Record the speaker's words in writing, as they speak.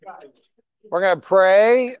We're going to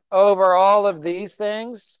pray over all of these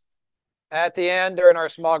things at the end during our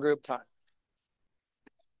small group time.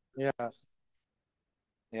 Yeah.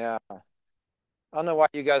 Yeah. I don't know why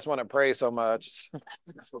you guys want to pray so much.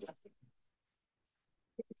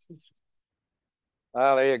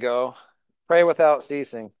 Oh, there you go. Pray without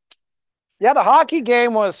ceasing. Yeah, the hockey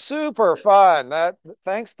game was super fun.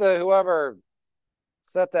 Thanks to whoever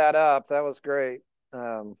set that up. That was great.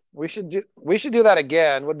 We should do that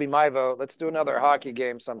again, would be my vote. Let's do another hockey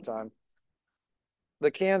game sometime.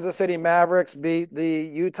 The Kansas City Mavericks beat the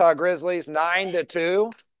Utah Grizzlies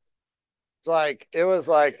 9-2. It was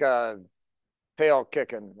like tail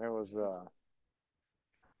kicking. It was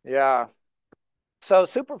yeah. So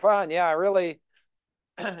super fun. Yeah, I really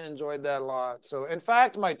enjoyed that a lot. So in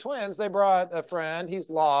fact, my twins, they brought a friend. He's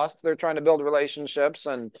lost. They're trying to build relationships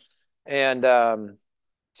and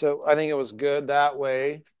so I think it was good that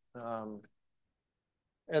way. Um,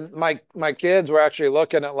 and my kids were actually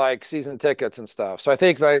looking at like season tickets and stuff. So I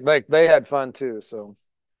think they had fun too. So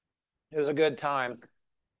it was a good time.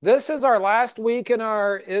 This is our last week in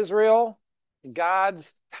our Israel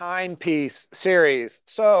God's Timepiece series.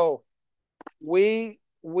 So we've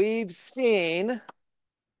seen,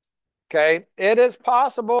 okay, it is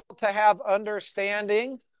possible to have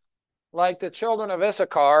understanding like the children of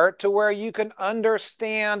Issachar to where you can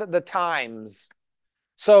understand the times.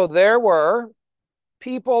 So there were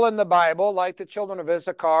people in the Bible like the children of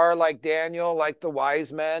Issachar, like Daniel, like the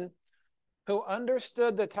wise men who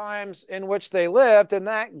understood the times in which they lived, and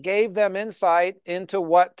that gave them insight into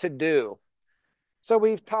what to do. So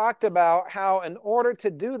we've talked about how in order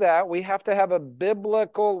to do that, we have to have a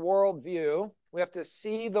biblical worldview. We have to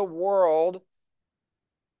see the world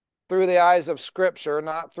through the eyes of Scripture,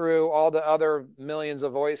 not through all the other millions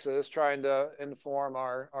of voices trying to inform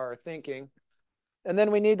our thinking. And then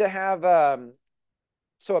we need to have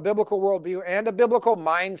so a biblical worldview and a biblical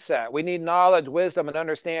mindset. We need knowledge, wisdom, and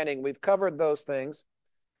understanding. We've covered those things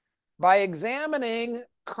by examining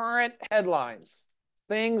current headlines,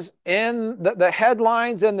 things in the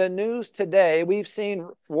headlines in the news today. We've seen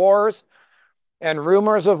wars and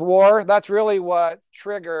rumors of war. That's really what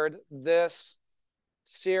triggered this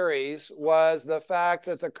series, was the fact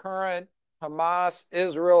that the current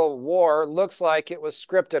Hamas-Israel war looks like it was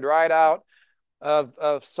scripted right out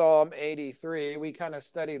of Psalm 83. We kind of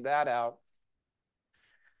studied that out.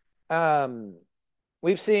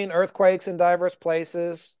 We've seen earthquakes in diverse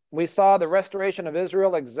places. We saw the restoration of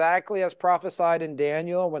Israel exactly as prophesied in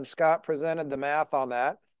Daniel when Scott presented the math on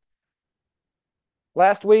that.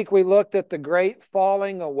 Last week, we looked at the great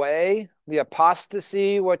falling away, the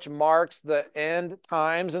apostasy, which marks the end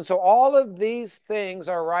times. And so all of these things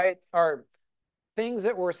are things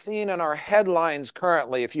that we're seeing in our headlines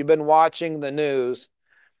currently, if you've been watching the news.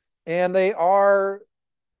 And they are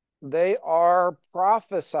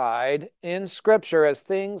prophesied in Scripture as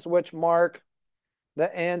things which mark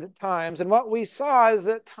the end times. And what we saw is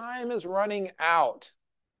that time is running out.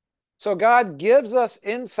 So God gives us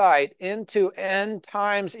insight into end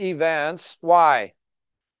times events. Why?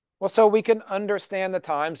 Well, so we can understand the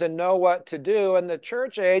times and know what to do. And the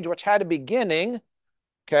church age, which had a beginning,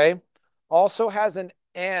 okay, also has an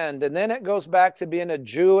end. And then it goes back to being a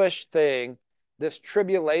Jewish thing, this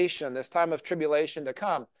tribulation, this time of tribulation to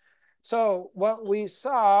come. So what we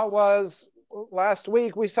saw was last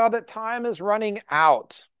week, we saw that time is running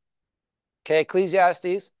out. Okay,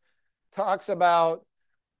 Ecclesiastes talks about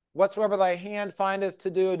whatsoever thy hand findeth to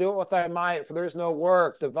do, do it with thy might, for there's no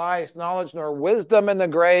work, device, knowledge, nor wisdom in the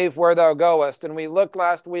grave where thou goest. And we looked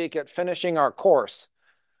last week at finishing our course,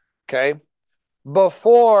 okay,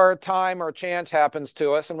 before time or chance happens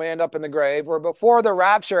to us and we end up in the grave, or before the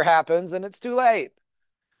rapture happens and it's too late.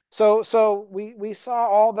 So we saw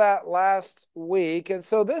all that last week. And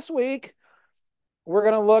so this week, we're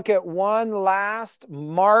going to look at one last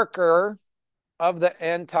marker of the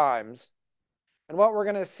end times. And what we're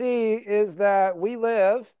going to see is that we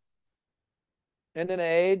live in an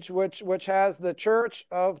age which has the church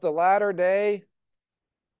of the latter day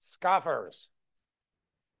scoffers.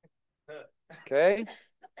 Okay?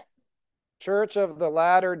 Church of the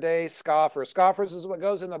latter day scoffers. Scoffers is what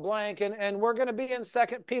goes in the blank. And we're going to be in 2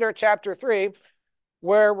 Peter chapter 3,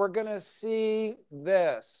 where we're going to see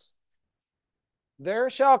this. There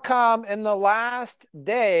shall come in the last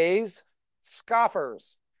days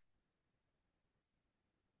scoffers,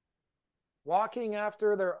 walking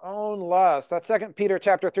after their own lust. That's 2 Peter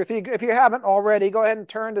chapter 3. If you haven't already, go ahead and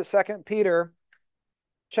turn to 2 Peter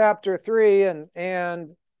chapter 3,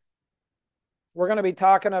 and we're going to be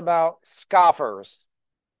talking about scoffers.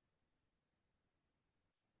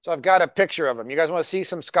 So I've got a picture of them. You guys want to see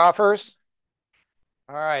some scoffers?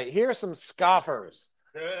 All right, here's some scoffers.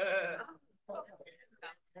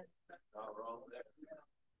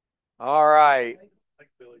 All right.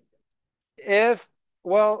 If,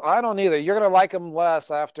 well, I don't either. You're going to like them less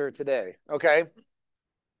after today. Okay.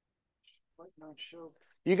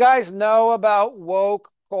 You guys know about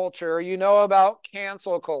woke culture. You know about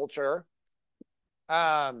cancel culture.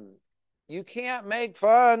 Um, you can't make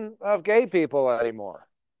fun of gay people anymore.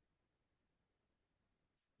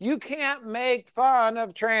 You can't make fun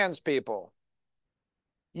of trans people.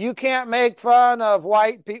 You can't make fun of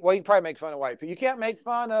white people. Well, you can probably make fun of white people. You can't make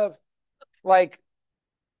fun of like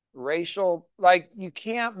racial, like you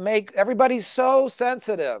can't make, everybody's so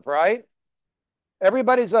sensitive, right?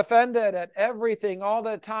 Everybody's offended at everything all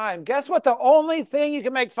the time. Guess what? The only thing you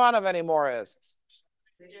can make fun of anymore is?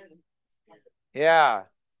 Yeah,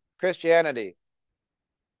 Christianity.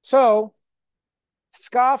 So,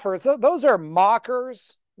 scoffers, those are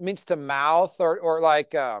mockers, means to mouth, or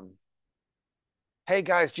like, hey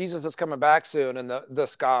guys, Jesus is coming back soon. And the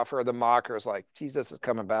scoffer, the mocker is like, Jesus is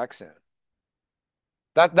coming back soon.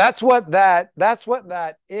 That's what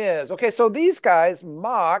that is. Okay, so these guys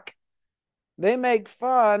mock, they make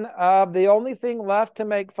fun of the only thing left to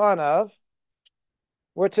make fun of,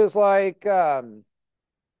 which is like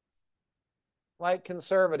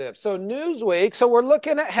conservative. So Newsweek, so we're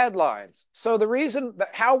looking at headlines. So the reason that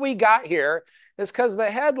how we got here is because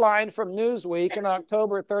the headline from Newsweek in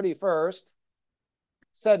October 31st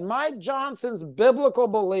said Mike Johnson's biblical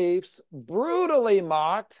beliefs brutally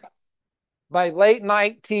mocked by late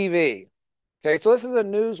night TV. Okay, so this is a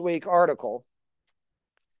Newsweek article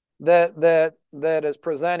that is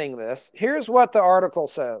presenting this. Here's what the article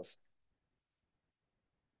says.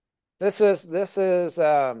 This is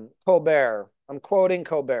Colbert. I'm quoting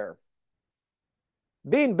Colbert.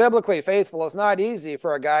 Being biblically faithful is not easy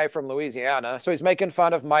for a guy from Louisiana. So he's making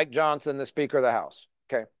fun of Mike Johnson, the Speaker of the House.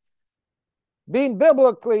 Okay. Being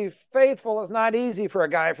biblically faithful is not easy for a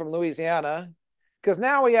guy from Louisiana because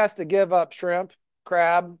now he has to give up shrimp,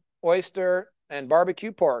 crab, oyster, and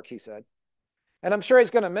barbecue pork, he said. And I'm sure he's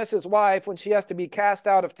going to miss his wife when she has to be cast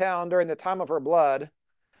out of town during the time of her blood,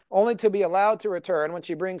 only to be allowed to return when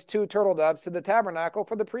she brings 2 turtle doves to the tabernacle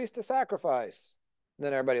for the priest to sacrifice. And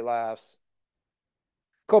then everybody laughs.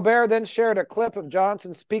 Colbert then shared a clip of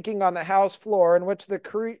Johnson speaking on the House floor in which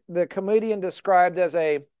the comedian described as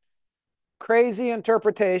a crazy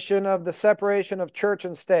interpretation of the separation of church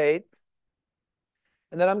and state.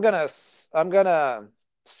 And then I'm gonna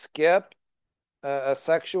skip a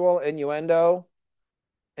sexual innuendo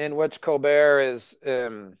in which Colbert is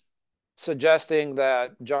suggesting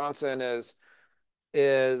that Johnson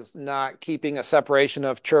is not keeping a separation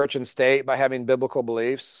of church and state by having biblical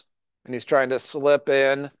beliefs, and he's trying to slip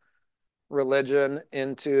in religion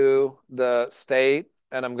into the state.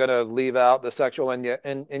 And I'm going to leave out the sexual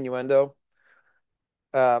innuendo.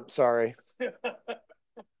 Sorry.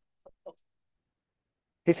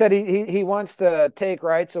 He said he wants to take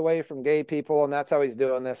rights away from gay people, and that's how he's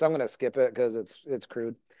doing this. I'm going to skip it because it's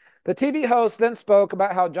crude. The TV host then spoke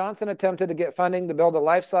about how Johnson attempted to get funding to build a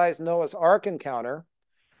life-size Noah's Ark encounter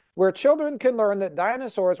where children can learn that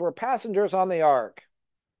dinosaurs were passengers on the ark.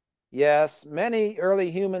 Yes, many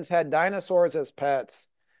early humans had dinosaurs as pets.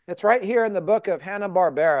 It's right here in the book of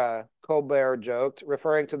Hanna-Barbera, Colbert joked,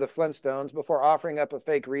 referring to the Flintstones before offering up a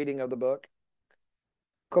fake reading of the book.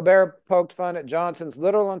 Colbert poked fun at Johnson's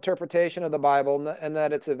literal interpretation of the Bible and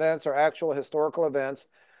that its events are actual historical events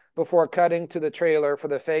before cutting to the trailer for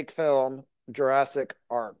the fake film Jurassic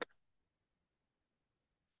Ark.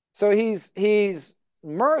 So he's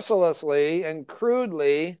mercilessly and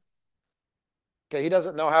crudely, okay, he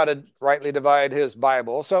doesn't know how to rightly divide his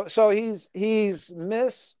Bible. So he's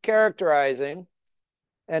mischaracterizing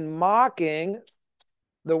and mocking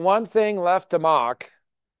the one thing left to mock,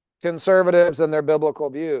 conservatives and their biblical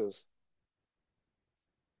views.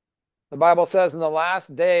 The Bible says in the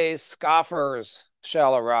last days, scoffers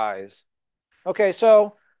shall arise. Okay,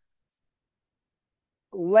 so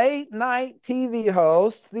late night TV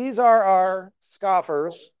hosts, these are our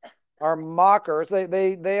scoffers, our mockers.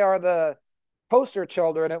 They are the poster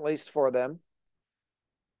children, at least for them.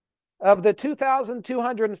 Of the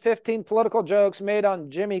 2,215 political jokes made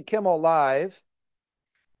on Jimmy Kimmel Live,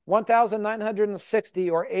 1,960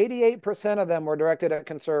 or 88% of them were directed at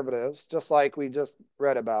conservatives, just like we just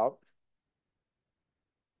read about.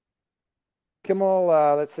 Kimmel,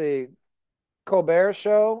 let's see, Colbert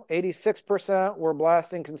show, 86% were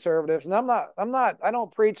blasting conservatives. And I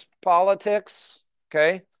don't preach politics,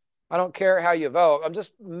 okay? I don't care how you vote. I'm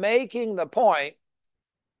just making the point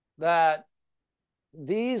that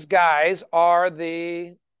these guys are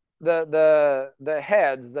the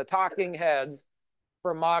heads, the talking heads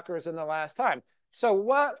for mockers in the last time.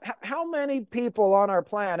 So how many people on our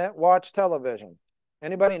planet watch television?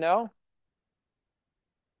 Anybody know?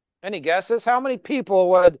 Any guesses? How many people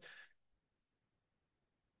would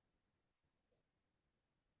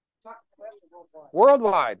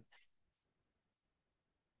worldwide?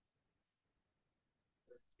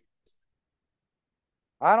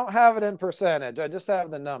 I don't have it in percentage. I just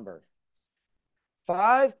have the number.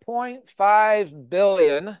 5.5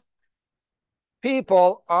 billion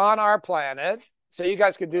people on our planet. So you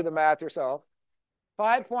guys could do the math yourself.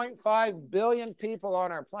 5.5 billion people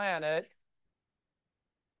on our planet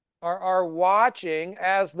are watching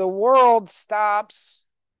as the world stops.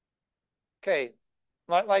 Okay,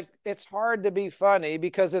 like it's hard to be funny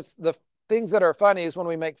because it's the things that are funny is when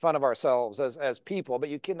we make fun of ourselves as people, but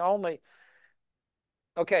you can only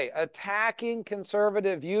okay, attacking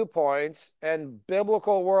conservative viewpoints and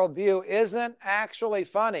biblical worldview isn't actually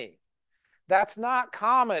funny. That's not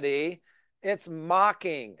comedy, it's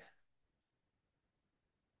mocking.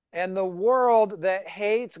 And the world that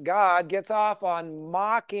hates God gets off on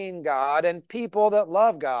mocking God, and people that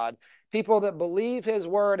love God, people that believe his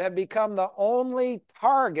word, have become the only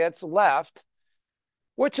targets left,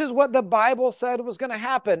 which is what the Bible said was going to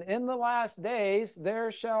happen. In the last days,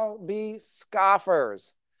 there shall be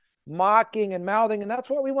scoffers, mocking and mouthing. And that's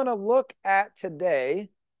what we want to look at today,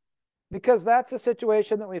 because that's the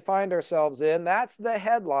situation that we find ourselves in. That's the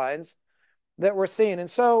headlines that we're seeing.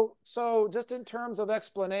 And so just in terms of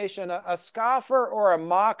explanation, a scoffer or a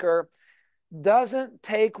mocker doesn't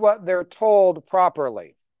take what they're told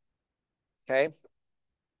properly. Okay.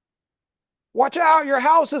 Watch out, your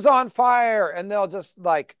house is on fire. And they'll just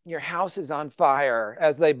like, your house is on fire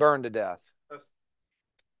as they burn to death.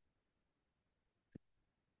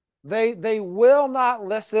 They will not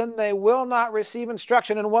listen. They will not receive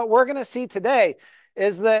instruction. And what we're going to see today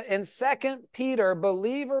is that in 2 Peter,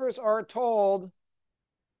 believers are told,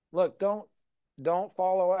 look, don't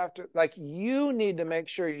follow after. Like, you need to make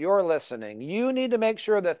sure you're listening. You need to make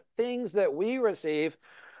sure the things that we receive,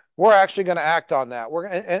 we're actually going to act on that.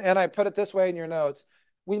 And I put it this way in your notes.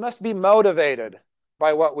 We must be motivated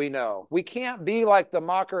by what we know. We can't be like the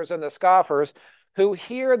mockers and the scoffers who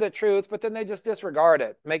hear the truth, but then they just disregard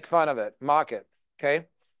it, make fun of it, mock it. Okay.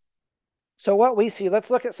 So what we see, let's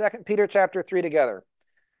look at 2 Peter chapter 3 together.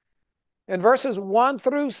 In verses 1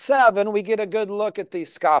 through 7, we get a good look at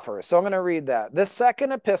these scoffers. So I'm going to read that. This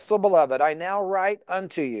second epistle, beloved, I now write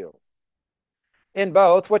unto you, in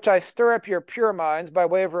both which I stir up your pure minds by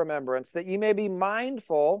way of remembrance, that ye may be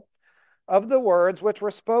mindful of the words which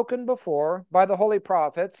were spoken before by the holy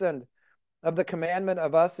prophets, and of the commandment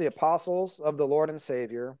of us, the apostles of the Lord and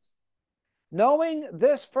Savior, knowing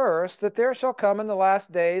this first, that there shall come in the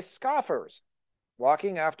last days scoffers,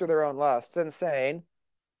 walking after their own lusts, and saying,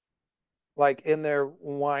 like in their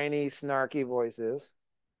whiny, snarky voices,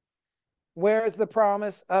 where is the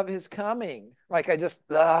promise of his coming? Like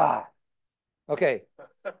okay.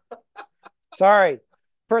 Sorry.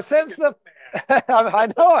 For since the, I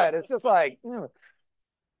know it. It's just like,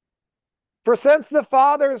 For since the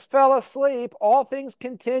fathers fell asleep, all things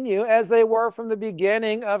continue as they were from the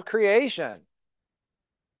beginning of creation.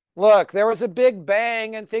 Look, there was a big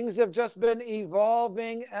bang and things have just been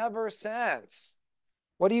evolving ever since.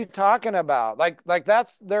 What are you talking about? Like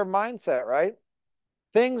that's their mindset, right?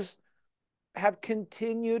 Things have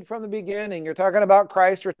continued from the beginning. You're talking about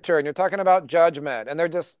Christ's return. You're talking about judgment, and they're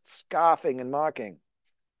just scoffing and mocking.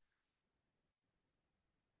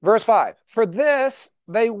 Verse 5, for this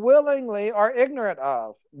they willingly are ignorant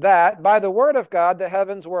of, that by the word of God the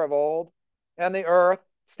heavens were of old, and the earth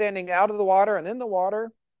standing out of the water and in the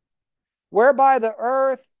water, whereby the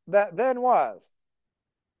earth that then was,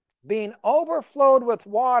 being overflowed with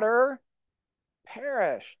water,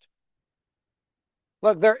 perished.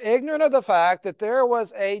 Look, they're ignorant of the fact that there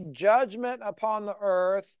was a judgment upon the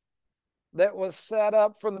earth that was set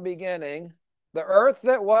up from the beginning. The earth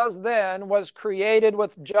that was then was created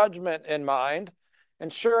with judgment in mind.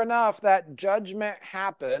 And sure enough, that judgment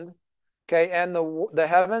happened. Okay, and the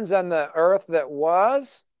heavens and the earth that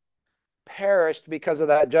was perished because of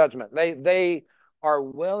that judgment. They are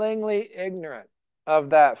willingly ignorant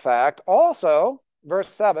of that fact. Also,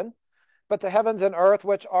 verse 7, but the heavens and earth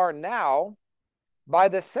which are now, by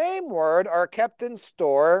the same word, are kept in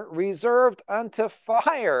store, reserved unto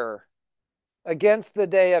fire against the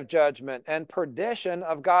day of judgment and perdition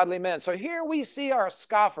of godly men. So here we see our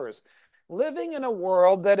scoffers living in a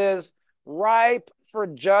world that is ripe for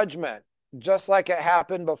judgment. Just like it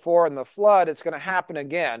happened before in the flood, it's going to happen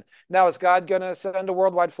again. Now, is God going to send a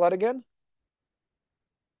worldwide flood again?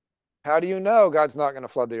 How do you know God's not going to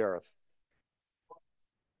flood the earth?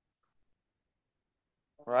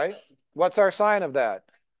 right? What's our sign of that?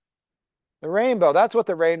 The rainbow. That's what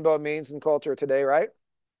the rainbow means in culture today, right?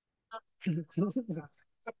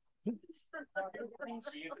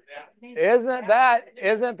 Isn't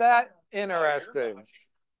that interesting?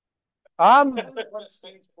 Um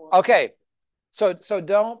okay. So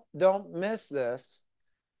don't miss this.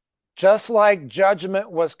 Just like judgment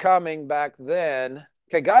was coming back then,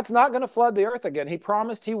 okay, God's not going to flood the earth again. He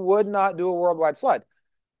promised he would not do a worldwide flood,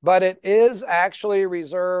 but it is actually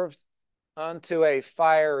reserved unto a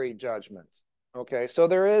fiery judgment. Okay, so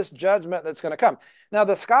there is judgment that's going to come. Now,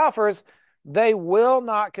 the scoffers, they will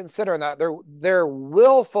not consider that. They're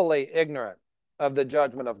willfully ignorant of the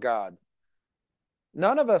judgment of God.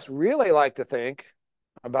 None of us really like to think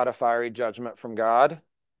about a fiery judgment from God,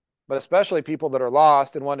 but especially people that are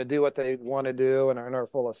lost and want to do what they want to do and are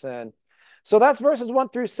full of sin. So that's verses 1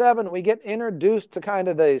 through 7. We get introduced to kind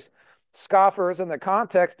of these scoffers in the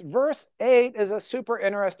context. Verse 8 is a super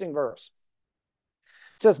interesting verse.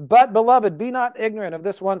 It says, "But beloved, be not ignorant of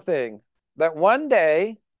this one thing, that one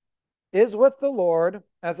day is with the Lord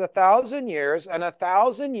as 1,000 years, and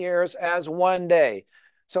 1,000 years as one day."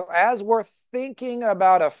 So as we're thinking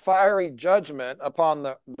about a fiery judgment upon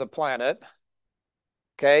the planet,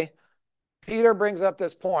 okay, Peter brings up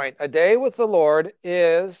this point. A day with the Lord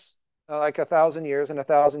is like 1,000 years, and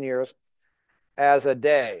 1,000 years as a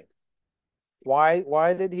day.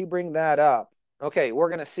 Why did he bring that up? Okay, we're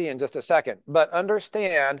going to see in just a second. But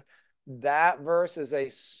understand that verse is a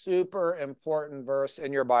super important verse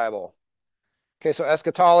in your Bible. Okay, so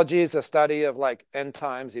eschatology is a study of like end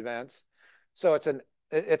times events. So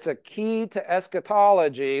it's a key to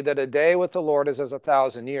eschatology that a day with the Lord is as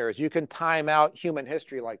 1,000 years. You can time out human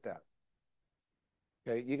history like that.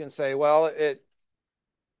 Okay, you can say, well, it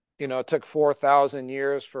took 4,000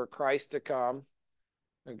 years for Christ to come.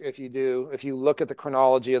 If you look at the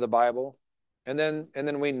chronology of the Bible, and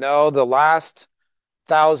then we know the last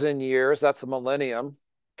 1,000 years, that's the millennium.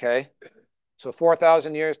 Okay, so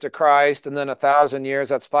 4,000 years to Christ, and then 1,000 years,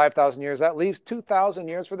 that's 5,000 years. That leaves 2,000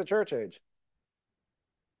 years for the church age.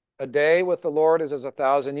 A day with the Lord is as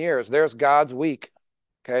 1,000 years. There's God's week.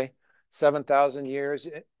 Okay, 7,000 years.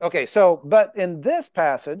 Okay, so but in this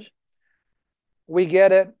passage, we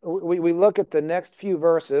get it. We look at the next few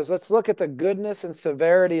verses. Let's look at the goodness and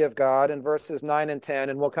severity of God in verses 9 and 10,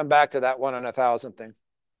 and we'll come back to that 1 in 1,000 thing.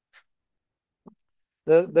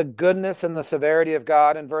 The goodness and the severity of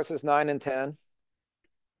God in verses 9 and 10.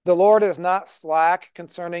 The Lord is not slack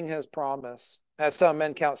concerning his promise, as some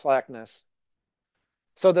men count slackness.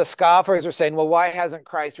 So the scoffers are saying, well, why hasn't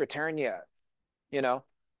Christ returned yet? Well,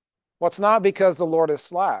 it's not because the Lord is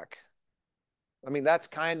slack. I mean, that's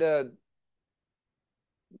kind of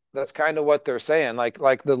what they're saying.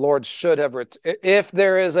 Like the Lord should have, if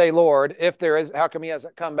there is a Lord, if there is, how come he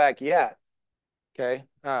hasn't come back yet? Okay.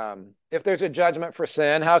 If there's a judgment for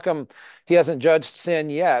sin, how come he hasn't judged sin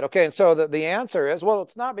yet? Okay. And so the answer is, well,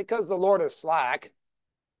 it's not because the Lord is slack.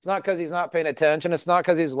 It's not because he's not paying attention. It's not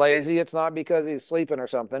because he's lazy. It's not because he's sleeping or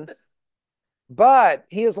something. But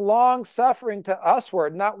he is long suffering to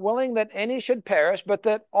usward, not willing that any should perish, but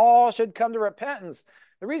that all should come to repentance.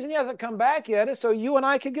 The reason he hasn't come back yet is so you and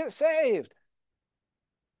I could get saved.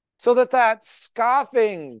 So that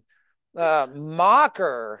scoffing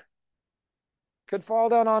mocker could fall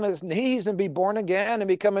down on his knees and be born again and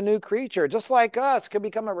become a new creature, just like us, could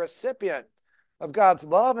become a recipient of God's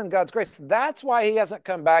love and God's grace. That's why he hasn't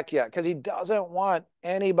come back yet, because he doesn't want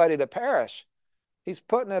anybody to perish. He's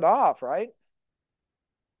putting it off, right?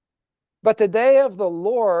 But the day of the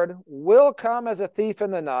Lord will come as a thief in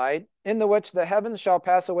the night, in the which the heavens shall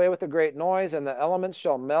pass away with a great noise, and the elements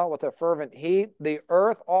shall melt with a fervent heat. The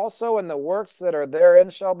earth also and the works that are therein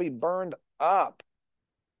shall be burned up.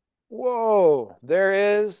 Whoa,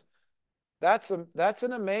 that's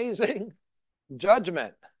an amazing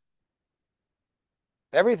judgment.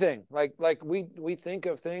 Everything, like we think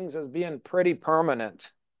of things as being pretty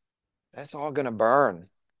permanent. That's all going to burn.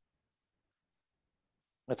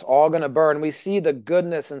 It's all going to burn. We see the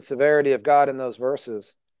goodness and severity of God in those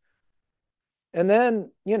verses. And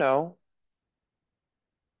then,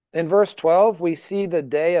 in verse 12, we see the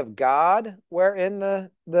day of God, wherein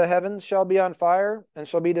the heavens shall be on fire and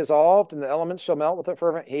shall be dissolved, and the elements shall melt with a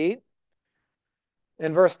fervent heat.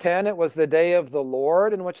 In verse 10, it was the day of the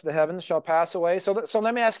Lord, in which the heavens shall pass away. So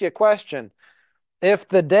let me ask you a question. If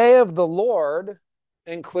the day of the Lord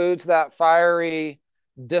includes that fiery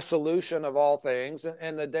dissolution of all things,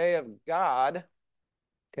 and the day of God,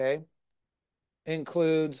 okay,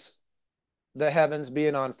 includes the heavens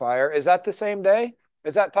being on fire, is that the same day?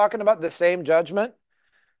 Is that talking about the same judgment?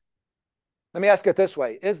 Let me ask it this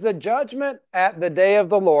way. Is the judgment at the day of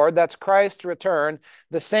the Lord, that's Christ's return,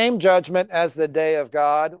 the same judgment as the day of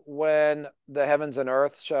God when the heavens and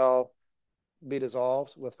earth shall be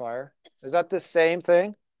dissolved with fire? Is that the same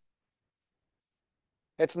thing?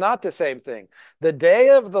 It's not the same thing. The day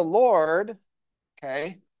of the Lord,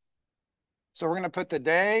 okay, so we're going to put the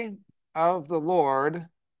day of the Lord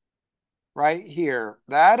right here.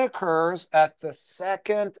 That occurs at the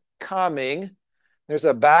second coming. There's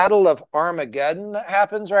a battle of Armageddon that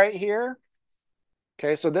happens right here.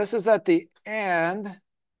 Okay, so this is at the end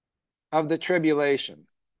of the tribulation.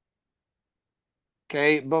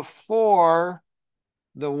 Okay, before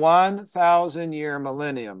the 1,000-year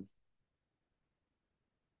millennium.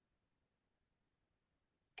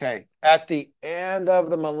 Okay, at the end of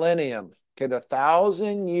the millennium. Okay, the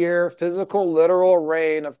 1,000-year physical, literal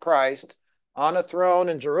reign of Christ on a throne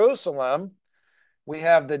in Jerusalem. We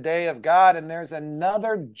have the day of God, and there's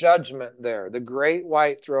another judgment there, the great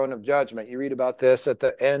white throne of judgment. You read about this at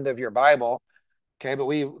the end of your Bible. Okay, but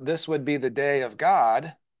this would be the day of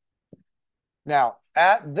God. Now,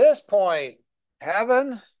 at this point,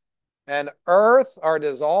 heaven and earth are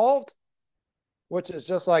dissolved, which is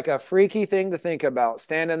just like a freaky thing to think about.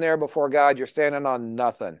 Standing there before God, you're standing on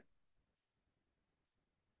nothing.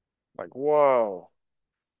 Like, whoa.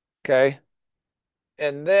 Okay.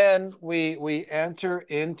 And then we enter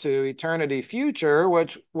into eternity future,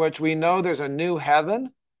 which we know there's a new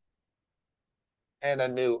heaven and a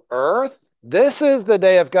new earth. This is the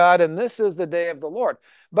day of God, and this is the day of the Lord.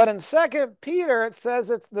 But in 2 Peter, it says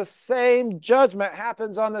it's the same judgment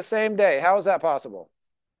happens on the same day. How is that possible?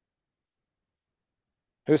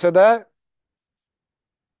 Who said that?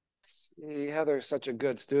 See, Heather's such a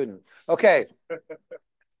good student. Okay.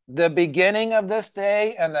 The beginning of this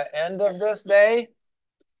day and the end of this day,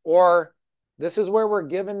 or this is where we're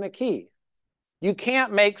given the key. You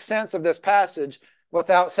can't make sense of this passage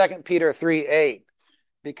without 2 Peter 3:8,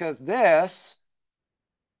 because this,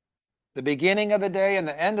 the beginning of the day and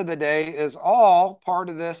the end of the day, is all part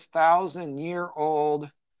of this 1,000-year-old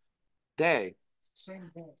day. Same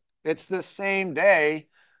day. It's the same day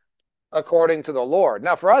according to the Lord.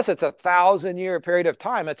 Now, for us, it's 1,000-year period of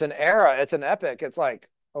time. It's an era. It's an epic. It's like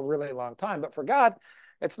a really long time. But for God,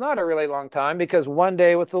 it's not a really long time, because one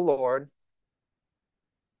day with the Lord,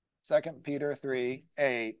 2 Peter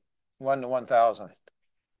 3:8, 1 to 1,000.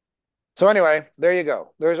 So anyway, there you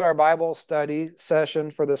go. There's our Bible study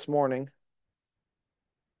session for this morning.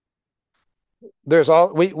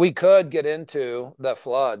 We could get into the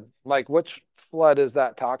flood. Like, which flood is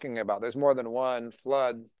that talking about? There's more than one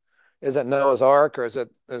flood. Is it Noah's Ark, or is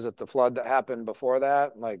it the flood that happened before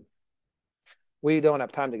that? Like, we don't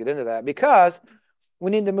have time to get into that, because we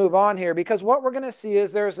need to move on here, because what we're going to see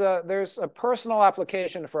is there's a personal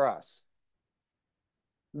application for us.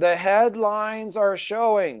 The headlines are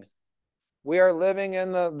showing we are living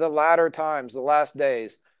in the latter times, the last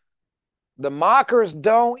days. The mockers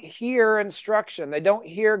don't hear instruction. They don't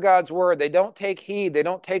hear God's word. They don't take heed. They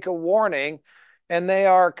don't take a warning, and they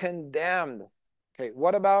are condemned. Okay,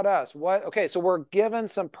 what about us? Okay, so we're given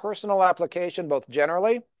some personal application, both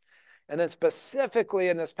generally and then specifically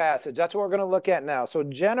in this passage. That's what we're going to look at now. So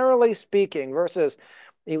generally speaking, verses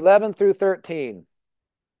 11 through 13.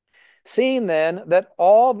 Seeing then that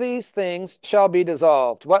all these things shall be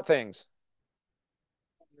dissolved. What things?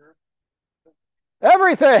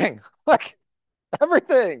 Everything. Like,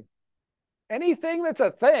 everything. Anything that's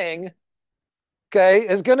a thing, okay,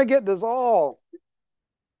 is going to get dissolved.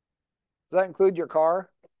 Does that include your car?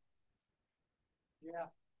 Yeah.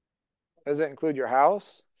 Does it include your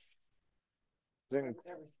house?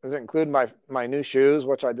 Does it include my new shoes,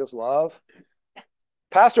 which I just love?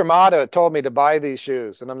 Pastor Mata told me to buy these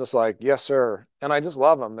shoes, and I'm just like, yes, sir. And I just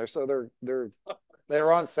love them.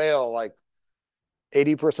 They're on sale, like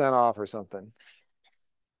 80% off or something.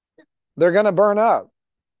 They're gonna burn up.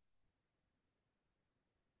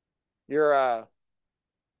 Your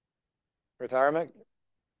retirement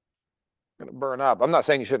gonna burn up. I'm not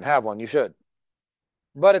saying you shouldn't have one. You should,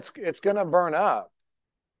 but it's gonna burn up.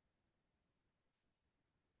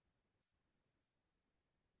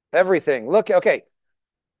 Everything. Look, okay.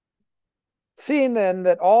 Seeing then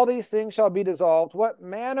that all these things shall be dissolved, what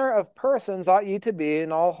manner of persons ought ye to be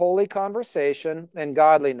in all holy conversation and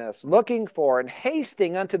godliness, looking for and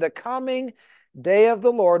hasting unto the coming day of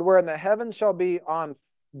the Lord, wherein the heavens shall being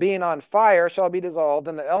on fire shall be dissolved,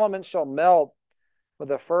 and the elements shall melt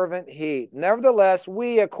with a fervent heat. Nevertheless,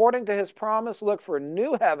 we, according to his promise, look for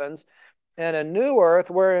new heavens and a new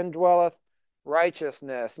earth, wherein dwelleth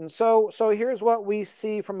righteousness. And so here's what we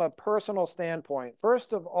see from a personal standpoint.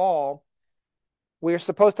 First of all, we're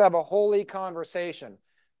supposed to have a holy conversation.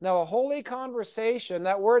 Now, a holy conversation,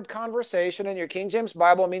 that word conversation in your King James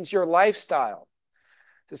Bible means your lifestyle.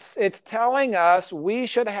 It's telling us we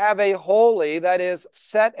should have a holy, that is,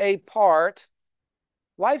 set apart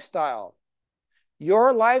lifestyle.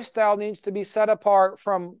 Your lifestyle needs to be set apart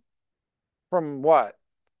from what?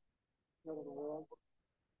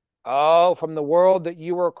 Oh, from the world that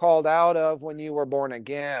you were called out of when you were born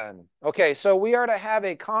again. Okay, so we are to have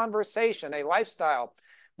a conversation, a lifestyle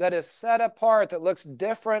that is set apart, that looks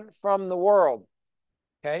different from the world.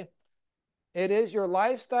 Okay, it is your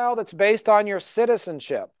lifestyle that's based on your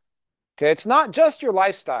citizenship. Okay, it's not just your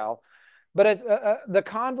lifestyle, but the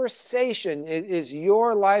conversation is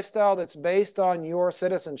your lifestyle that's based on your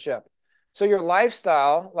citizenship. So your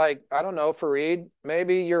lifestyle, like, I don't know, Fareed,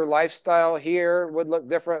 maybe your lifestyle here would look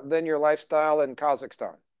different than your lifestyle in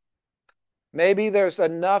Kazakhstan. Maybe there's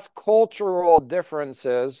enough cultural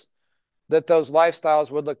differences that those lifestyles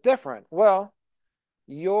would look different. Well,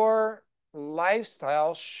 your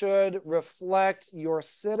lifestyle should reflect your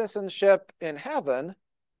citizenship in heaven,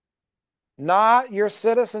 not your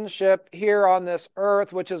citizenship here on this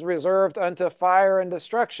earth, which is reserved unto fire and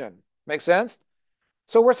destruction. Make sense?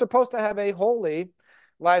 So we're supposed to have a holy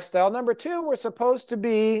lifestyle. Number two, we're supposed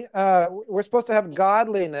to have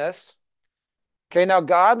godliness. Okay, now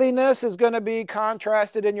godliness is going to be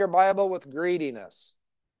contrasted in your Bible with greediness.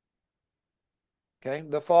 Okay,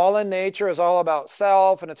 the fallen nature is all about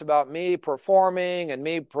self, and it's about me performing and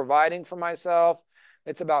me providing for myself.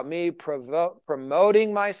 It's about me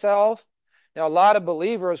promoting myself. Now, a lot of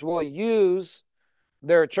believers will use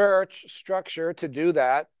their church structure to do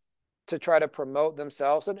that, to try to promote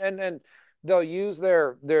themselves, and they'll use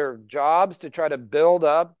their jobs to try to build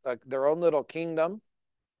up their own little kingdom.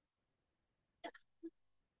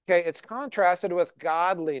 Okay, it's contrasted with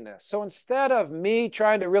godliness. So instead of me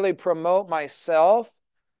trying to really promote myself,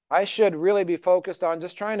 I should really be focused on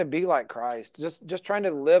just trying to be like Christ, just trying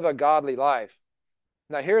to live a godly life.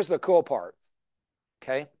 Now, here's the cool part.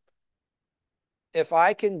 Okay, if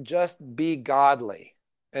I can just be godly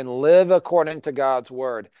and live according to God's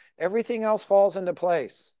word, everything else falls into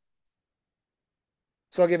place.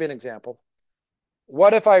 So I'll give you an example.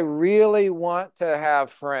 What if I really want to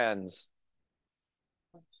have friends?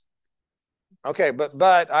 Okay,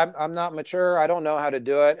 but I'm not mature. I don't know how to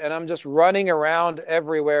do it, and I'm just running around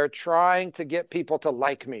everywhere trying to get people to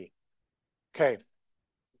like me. Okay,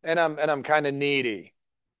 and I'm kind of needy,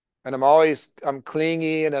 and I'm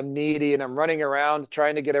clingy and I'm needy, and I'm running around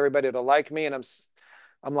trying to get everybody to like me, and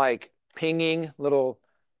I'm like pinging little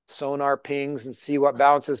sonar pings and see what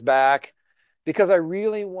bounces back because I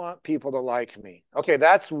really want people to like me. Okay,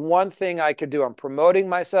 that's one thing I could do. I'm promoting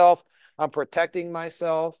myself, I'm protecting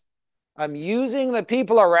myself. I'm using the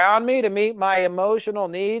people around me to meet my emotional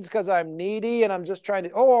needs because I'm needy and I'm just trying to,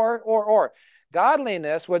 or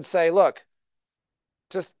godliness would say, look,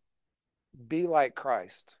 just be like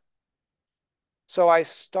Christ. So I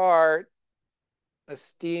start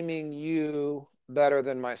esteeming you better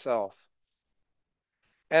than myself.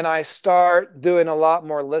 And I start doing a lot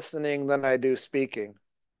more listening than I do speaking.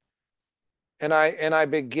 And I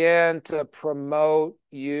begin to promote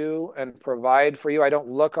you and provide for you. I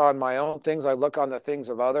don't look on my own things, I look on the things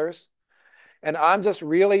of others. And I'm just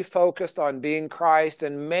really focused on being Christ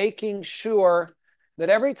and making sure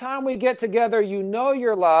that every time we get together, you know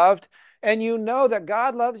you're loved and you know that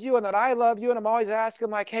God loves you and that I love you. And I'm always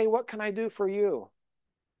asking, like, hey, what can I do for you?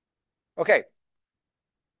 Okay,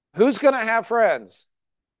 who's going to have friends?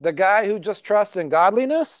 The guy who just trusts in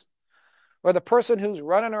godliness or the person who's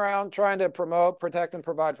running around trying to promote, protect, and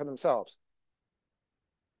provide for themselves?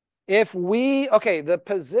 The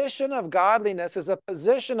position of godliness is a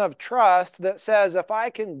position of trust that says if I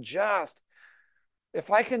can just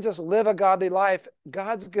live a godly life,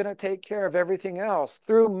 God's going to take care of everything else.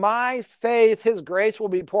 Through my faith, his grace will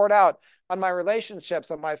be poured out on my relationships,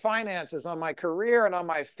 on my finances, on my career, and on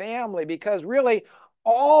my family, because really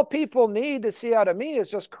all people need to see out of me is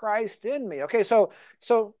just Christ in me. Okay, so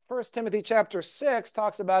 1 Timothy chapter 6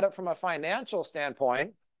 talks about it from a financial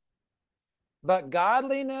standpoint, but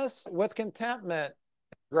godliness with contentment,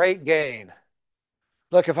 great gain.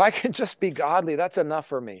 Look, if I can just be godly, that's enough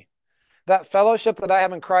for me. That fellowship that I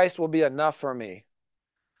have in Christ will be enough for me.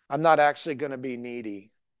 I'm not actually going to be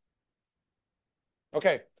needy.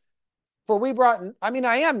 Okay.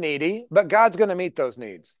 I am needy, but God's going to meet those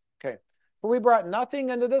needs. Okay. For we brought nothing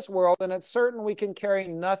into this world, and it's certain we can carry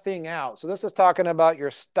nothing out. So this is talking about your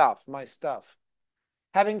stuff, my stuff.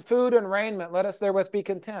 Having food and raiment, let us therewith be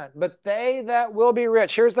content. But they that will be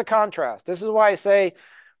rich, here's the contrast. This is why I say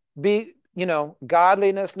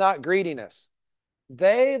godliness, not greediness.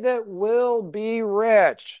 They that will be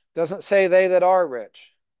rich doesn't say they that are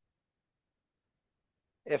rich.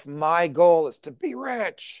 if my goal is to be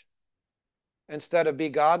rich instead of be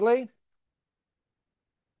godly,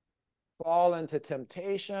 fall into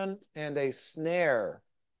temptation and a snare,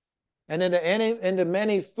 and into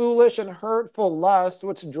many foolish and hurtful lusts,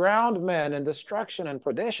 which drowned men in destruction and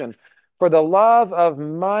perdition. For the love of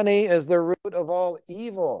money is the root of all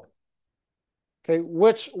evil. Okay,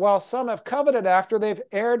 which while some have coveted after, they've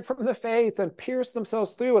erred from the faith and pierced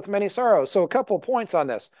themselves through with many sorrows. So a couple of points on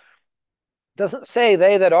this. It doesn't say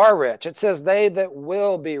they that are rich. It says they that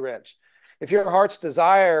will be rich. If your heart's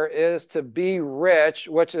desire is to be rich,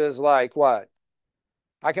 which is like what?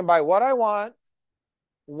 I can buy what I want,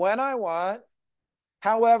 when I want,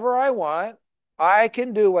 however I want. I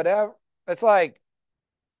can do whatever. It's like,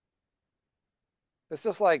 it's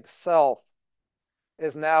just like self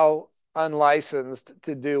is now unlicensed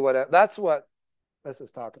to do whatever. That's what this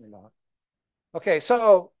is talking about. Okay,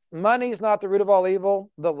 so money is not the root of all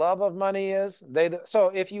evil. The love of money is. So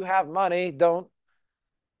if you have money, don't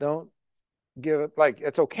give it, like,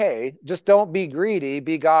 it's okay. Just don't be greedy,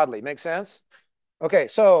 be godly. Make sense? Okay,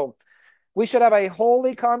 so we should have a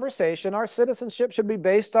holy conversation. Our citizenship should be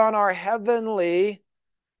based on our heavenly,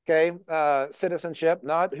 okay, citizenship,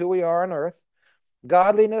 not who we are on earth.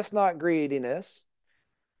 Godliness, not greediness.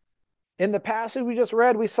 In the passage we just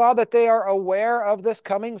read, we saw that they are aware of this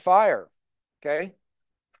coming fire. Okay.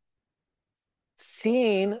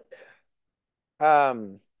 Seeing,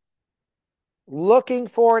 looking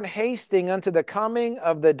for and hasting unto the coming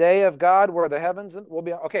of the day of God, where the heavens will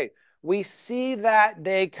be. Okay. We see that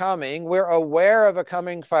day coming. We're aware of a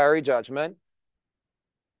coming fiery judgment,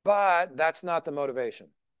 but that's not the motivation.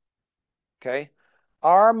 Okay.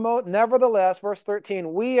 Nevertheless, verse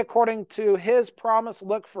 13, we, according to his promise,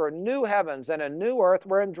 look for new heavens and a new earth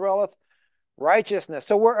wherein dwelleth righteousness.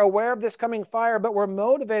 So we're aware of this coming fire, but we're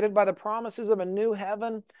motivated by the promises of a new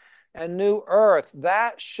heaven and new earth.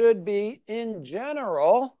 That should be, in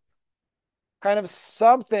general, kind of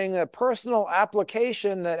something, a personal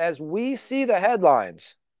application, that as we see the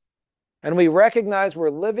headlines and we recognize we're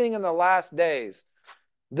living in the last days,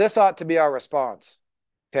 this ought to be our response.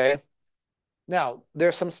 Okay. Now,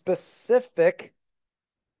 there's some specific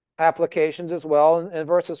applications as well in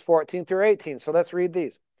verses 14 through 18. So let's read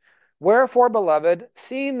these. Wherefore, beloved,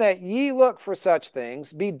 seeing that ye look for such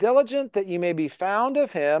things, be diligent that ye may be found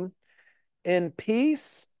of him in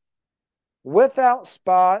peace, without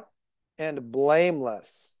spot, and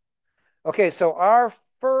blameless. Okay, so our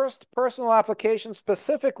first personal application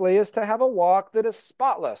specifically is to have a walk that is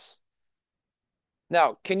spotless.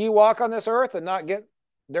 Now, can you walk on this earth and not get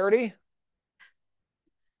dirty?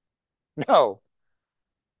 No.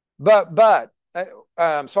 So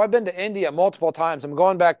I've been to India multiple times. I'm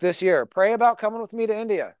going back this year. Pray about coming with me to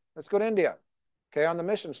India. Let's go to India. Okay, on the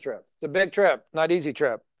missions trip. It's a big trip, not easy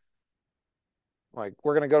trip. Like,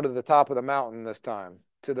 we're going to go to the top of the mountain this time,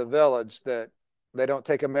 to the village that they don't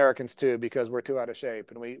take Americans to because we're too out of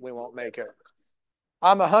shape and we won't make it.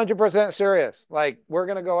 I'm 100% serious. Like, we're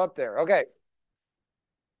going to go up there. Okay.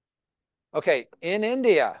 Okay, in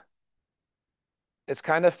India, it's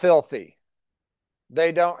kind of filthy.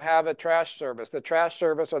 They don't have a trash service. The trash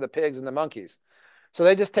service are the pigs and the monkeys. So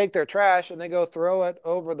they just take their trash and they go throw it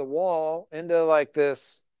over the wall into like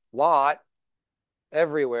this lot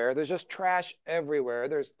everywhere. There's just trash everywhere.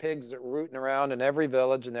 There's pigs rooting around in every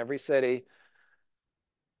village and every city.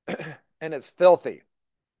 And it's filthy.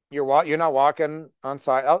 You're not walking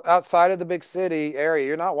outside of the big city area.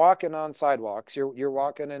 You're not walking on sidewalks. You're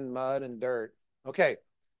walking in mud and dirt. Okay.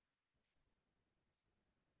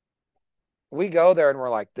 We go there and we're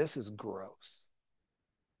like, this is gross.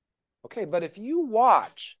 Okay, but if you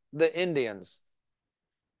watch the Indians,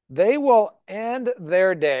 they will end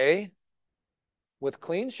their day with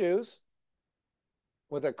clean shoes,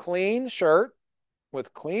 with a clean shirt,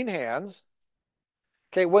 with clean hands.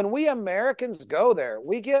 Okay, when we Americans go there,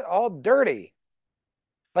 we get all dirty.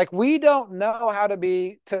 Like, we don't know how to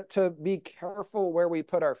be careful where we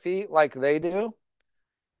put our feet like they do.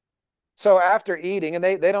 So after eating, and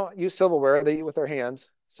they don't use silverware, they eat with their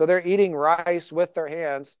hands. So they're eating rice with their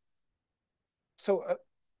hands. So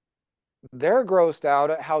they're grossed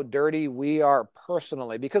out at how dirty we are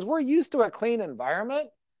personally, because we're used to a clean environment.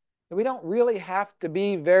 And we don't really have to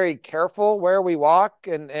be very careful where we walk.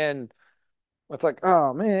 And it's like,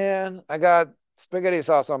 oh man, I got spaghetti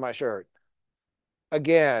sauce on my shirt.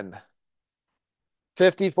 Again,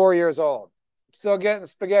 54 years old, still getting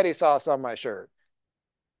spaghetti sauce on my shirt.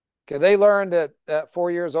 Okay, they learned at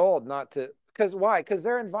 4 years old not to, because why? Because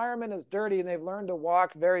their environment is dirty and they've learned to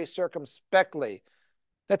walk very circumspectly.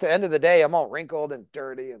 At the end of the day, I'm all wrinkled and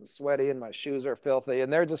dirty and sweaty and my shoes are filthy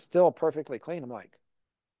and they're just still perfectly clean. I'm like,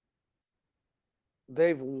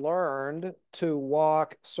 they've learned to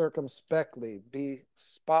walk circumspectly, be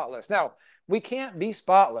spotless. Now, we can't be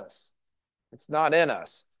spotless. It's not in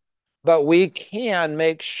us. But we can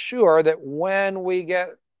make sure that when we get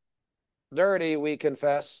dirty, we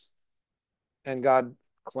confess and God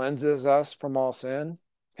cleanses us from all sin.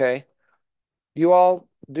 Okay. You all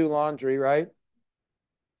do laundry, right?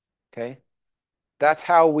 Okay. That's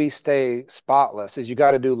how we stay spotless is you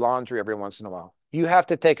got to do laundry every once in a while. You have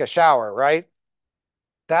to take a shower, right?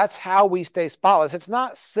 That's how we stay spotless. It's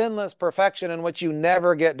not sinless perfection in which you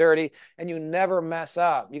never get dirty and you never mess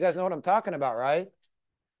up. You guys know what I'm talking about, right?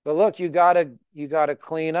 But look, you gotta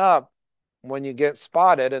clean up when you get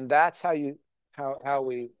spotted, and that's how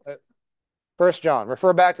we First John.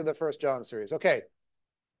 Refer back to the First John series. Okay.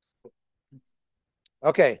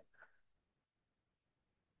 Okay.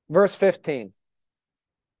 Verse 15.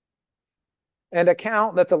 And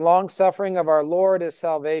account that the long suffering of our Lord is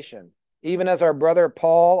salvation, even as our brother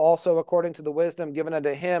Paul, also according to the wisdom given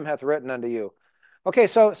unto him, hath written unto you. Okay,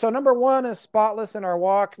 so number one is spotless in our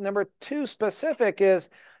walk. Number two, specific, is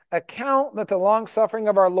account that the long suffering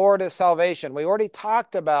of our Lord is salvation. We already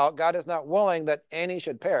talked about God is not willing that any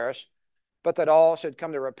should perish, but that all should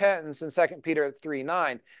come to repentance in 2 Peter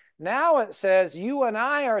 3:9. Now it says you and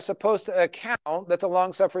I are supposed to account that the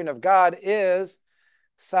long suffering of God is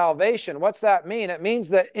salvation. What's that mean? It means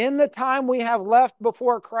that in the time we have left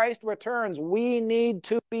before Christ returns, we need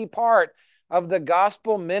to be part of the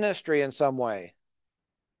gospel ministry in some way.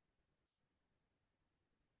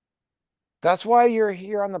 That's why you're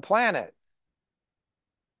here on the planet.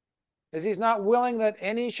 Is he's not willing that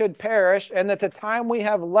any should perish, and that the time we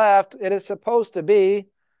have left, it is supposed to be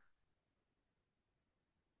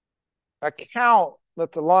account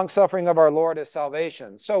that the long suffering of our Lord is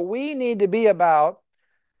salvation. So we need to be about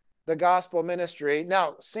the gospel ministry.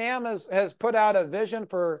 Now, Sam has put out a vision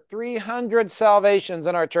for 300 salvations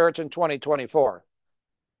in our church in 2024.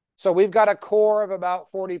 So we've got a core of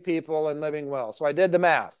about 40 people and living well. So I did the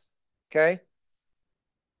math. Okay.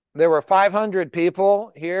 There were 500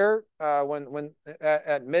 people here when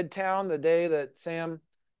at Midtown the day that Sam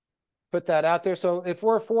put that out there. So if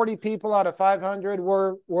we're 40 people out of 500,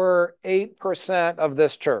 we're 8% of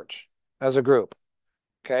this church as a group.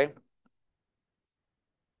 Okay.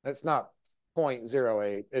 That's not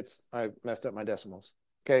 0.08. I messed up my decimals.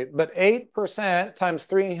 Okay. But 8% times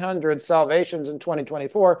 300 salvations in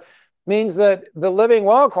 2024 means that the living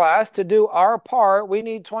well class, to do our part, we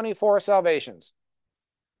need 24 salvations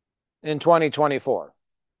in 2024.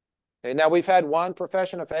 Okay, now we've had one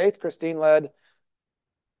profession of faith. Christine led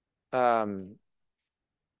Deanne.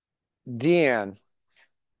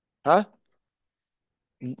 Huh?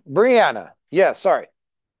 Brianna. Yeah, sorry.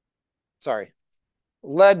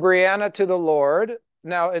 Led Brianna to the Lord.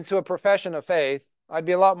 Now into a profession of faith. I'd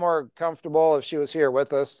be a lot more comfortable if she was here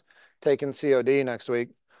with us taking COD next week.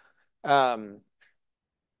 Okay,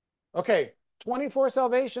 24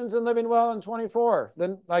 salvations and living well in 24.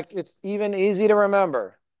 Then like it's even easy to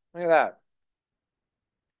remember. Look at that.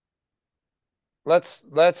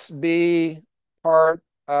 Let's be part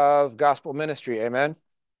of gospel ministry. Amen.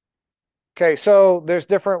 Okay, so there's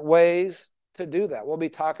different ways to do that. We'll be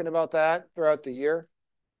talking about that throughout the year.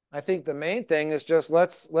 I think the main thing is just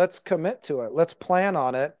let's commit to it. Let's plan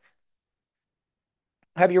on it.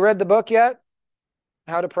 Have you read the book yet?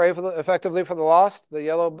 How to Pray Effectively for the Lost? The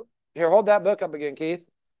yellow. Here, hold that book up again, Keith.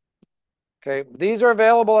 Okay, these are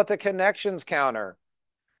available at the connections counter.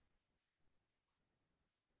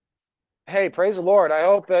 Hey, praise the Lord. I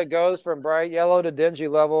hope it goes from bright yellow to dingy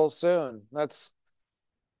level soon. That's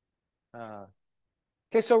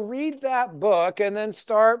okay. So read that book and then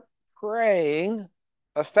start praying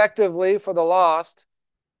effectively for the lost.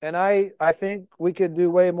 And I think we could do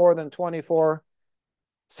way more than 24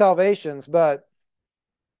 salvations. But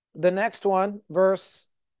the next one, verse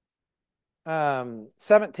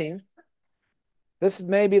 17. This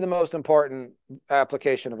may be the most important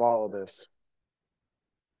application of all of this.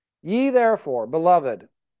 Ye therefore, beloved,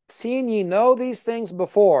 seeing ye know these things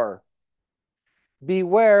before,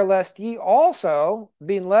 beware lest ye also,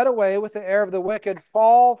 being led away with the air of the wicked,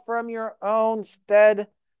 fall from your own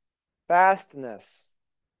steadfastness.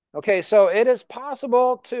 Okay, so it is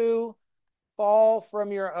possible to fall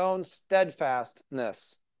from your own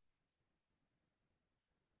steadfastness.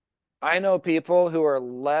 I know people who are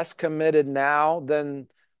less committed now than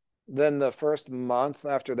the first month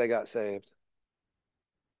after they got saved.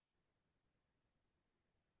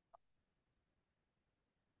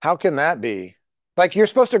 How can that be? Like you're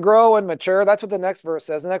supposed to grow and mature. That's what the next verse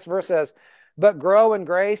says. The next verse says, but grow in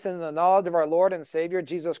grace and in the knowledge of our Lord and Savior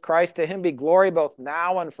Jesus Christ. To him be glory both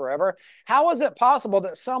now and forever. How is it possible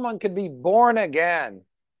that someone could be born again,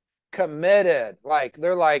 committed, like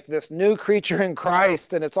they're like this new creature in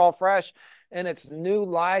Christ, and it's all fresh and it's new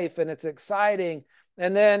life and it's exciting,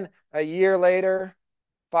 and then a year later,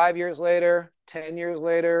 5 years later, 10 years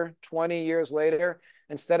later, 20 years later,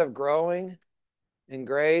 instead of growing in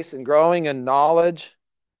grace and growing in knowledge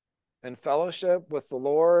and fellowship with the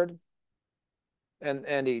Lord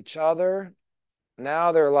and each other,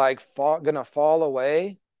 now they're like gonna fall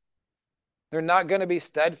away. They're not going to be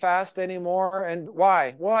steadfast anymore. And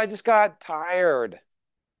why? Well, I just got tired.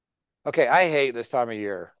 Okay, I hate this time of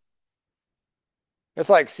year. It's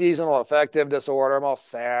like seasonal affective disorder. I'm all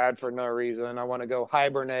sad for no reason. I want to go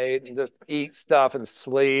hibernate and just eat stuff and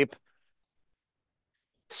sleep.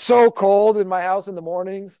 So cold in my house in the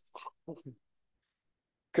mornings.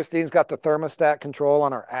 Christine's got the thermostat control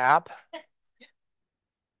on her app.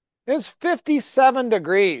 It's 57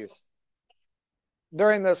 degrees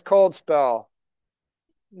during this cold spell.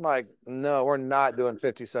 I'm like, no, we're not doing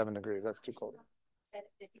 57 degrees. That's too cold.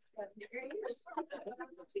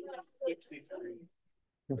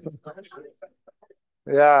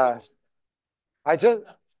 Yeah. I just,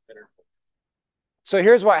 so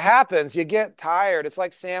here's what happens. You get tired. It's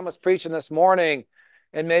like Sam was preaching this morning,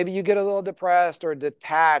 and maybe you get a little depressed or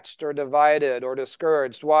detached or divided or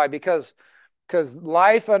discouraged. Why? Because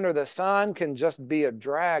life under the sun can just be a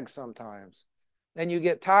drag sometimes. And you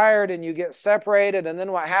get tired and you get separated. And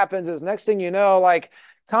then what happens is next thing you know, like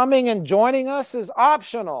coming and joining us is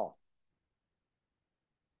optional.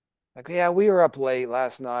 Like, yeah, we were up late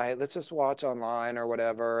last night. Let's just watch online or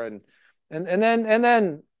whatever. And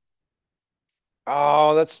then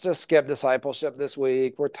oh, let's just skip discipleship this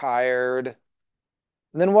week. We're tired.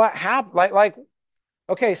 And then what happened?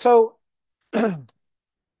 Okay, so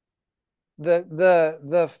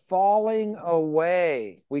the falling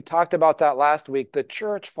away. We talked about that last week. The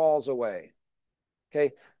church falls away.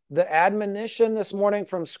 Okay. The admonition this morning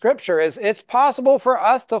from Scripture is it's possible for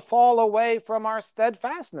us to fall away from our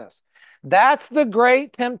steadfastness. That's the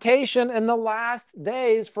great temptation in the last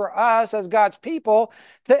days for us as God's people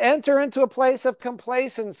to enter into a place of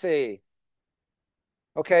complacency.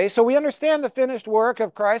 Okay, so we understand the finished work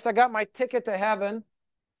of Christ. I got my ticket to heaven.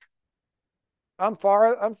 I'm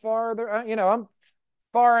farther, I'm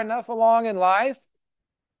far enough along in life.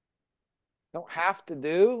 Don't have to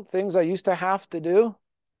do things I used to have to do.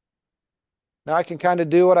 Now I can kind of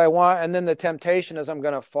do what I want. And then the temptation is I'm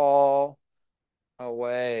going to fall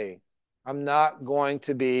away. I'm not going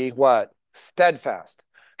to be what? Steadfast.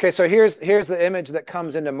 Okay, so here's the image that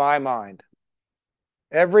comes into my mind.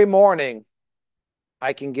 Every morning,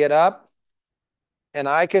 I can get up and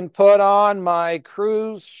I can put on my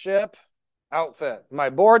cruise ship outfit, my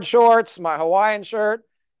board shorts, my Hawaiian shirt,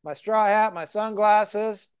 my straw hat, my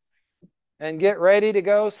sunglasses, and get ready to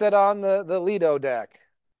go sit on the Lido deck,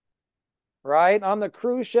 right? On the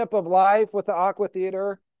cruise ship of life with the aqua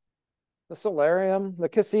theater, the solarium, the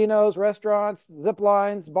casinos, restaurants, zip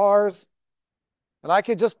lines, bars. And I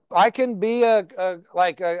can be have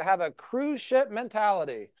a cruise ship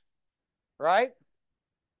mentality, right?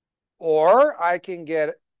 Or I can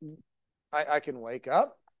wake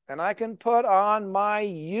up and I can put on my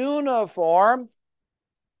uniform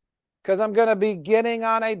because I'm going to be getting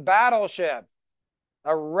on a battleship,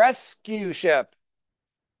 a rescue ship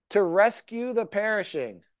to rescue the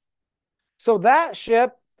perishing. So that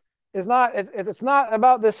ship is not, it's not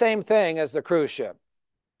about the same thing as the cruise ship,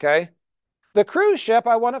 okay? The cruise ship,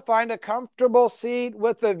 I want to find a comfortable seat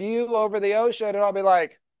with a view over the ocean, and I'll be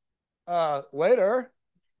like, waiter,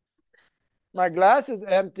 my glass is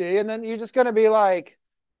empty. And then you're just going to be like,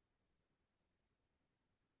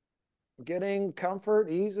 getting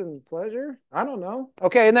comfort, ease, and pleasure. I don't know.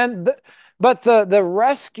 Okay, and then, but the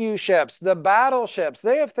rescue ships, the battleships,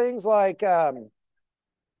 they have things like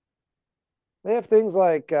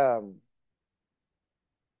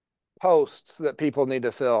posts that people need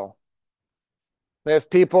to fill. They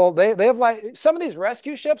have people. They have like some of these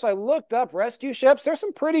rescue ships. I looked up rescue ships. There's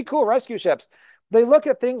some pretty cool rescue ships. They look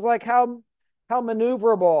at things like how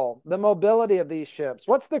maneuverable the mobility of these ships.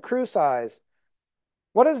 What's the crew size?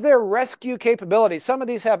 What is their rescue capability? Some of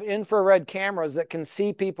these have infrared cameras that can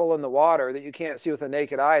see people in the water that you can't see with the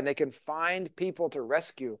naked eye, and they can find people to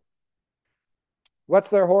rescue. What's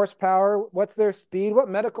their horsepower? What's their speed? What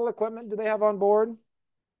medical equipment do they have on board?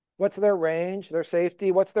 What's their range, their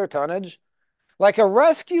safety? What's their tonnage? Like a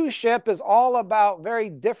rescue ship is all about very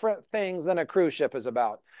different things than a cruise ship is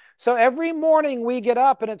about. So every morning we get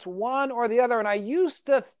up and it's one or the other. And I used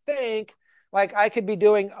to think like I could be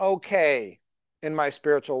doing okay in my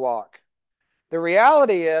spiritual walk. The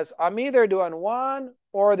reality is I'm either doing one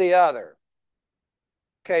or the other.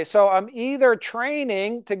 Okay, so I'm either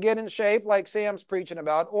training to get in shape like Sam's preaching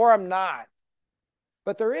about, or I'm not.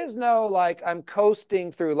 But there is no like I'm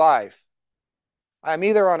coasting through life. I'm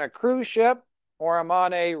either on a cruise ship or I'm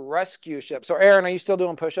on a rescue ship. So Aaron, are you still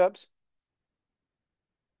doing push-ups?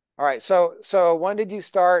 All right. So when did you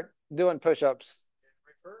start doing push-ups?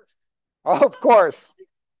 Oh, of course.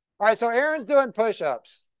 All right. So Aaron's doing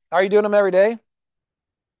push-ups. Are you doing them every day?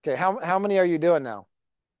 Okay. How many are you doing now?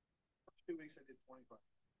 2 weeks I did 25.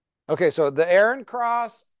 Okay. So the Aaron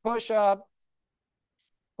Cross push-up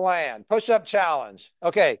plan, push-up challenge.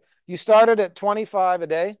 Okay. You started at 25 a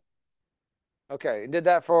day. Okay. Did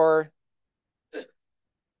that for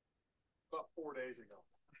About 4 days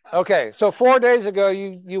ago. okay. So 4 days ago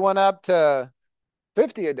you went up to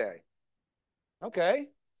 50 a day. Okay.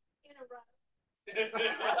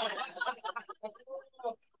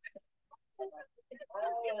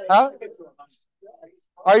 Huh?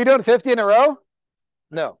 Are you doing 50 in a row?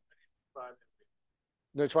 No.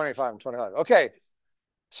 No, 25 and 25. Okay.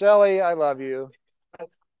 Shelly, I love you.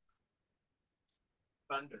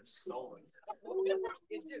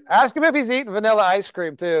 Ask him if he's eating vanilla ice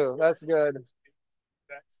cream too. That's good.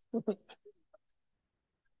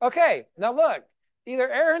 Okay. Now look,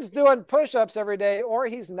 either Aaron's doing push-ups every day or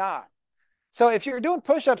he's not. So if you're doing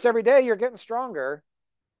push-ups every day, you're getting stronger,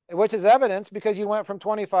 which is evidence because you went from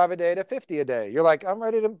 25 a day to 50 a day. You're like, I'm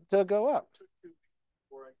ready to go up.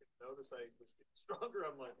 Before I could notice I was getting stronger,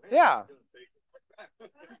 I'm like, man, yeah.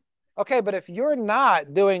 Okay, but if you're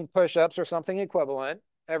not doing push-ups or something equivalent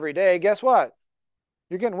every day, guess what?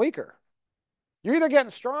 You're getting weaker. You're either getting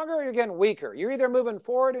stronger or you're getting weaker. You're either moving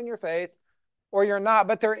forward in your faith or you're not.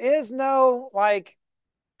 But there is no like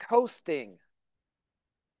coasting.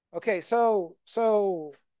 Okay, so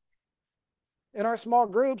in our small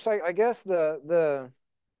groups, I guess the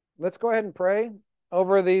let's go ahead and pray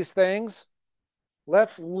over these things.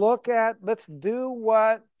 Let's do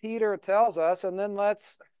what Peter tells us, and then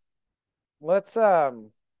let's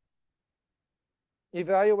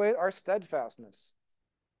evaluate our steadfastness.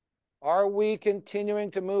 Are we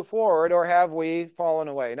continuing to move forward or have we fallen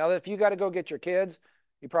away? Now, if you got to go get your kids,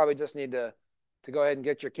 you probably just need to go ahead and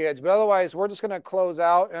get your kids. But otherwise, we're just going to close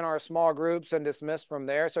out in our small groups and dismiss from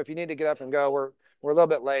there. So if you need to get up and go, we're a little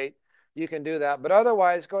bit late. You can do that. But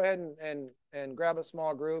otherwise, go ahead and grab a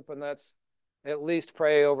small group and let's at least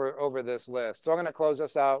pray over this list. So I'm going to close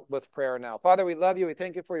us out with prayer now. Father, we love you. We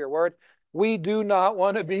thank you for your word. We do not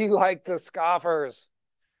want to be like the scoffers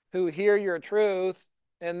who hear your truth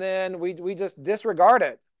and then we just disregard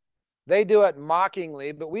it. They do it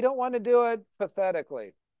mockingly, but we don't want to do it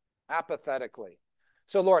pathetically, apathetically.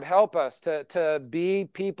 So Lord, help us to be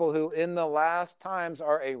people who in the last times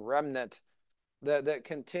are a remnant that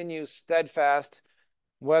continues steadfast,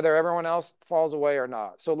 whether everyone else falls away or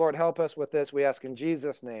not. So Lord, help us with this. We ask in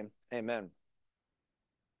Jesus' name, amen.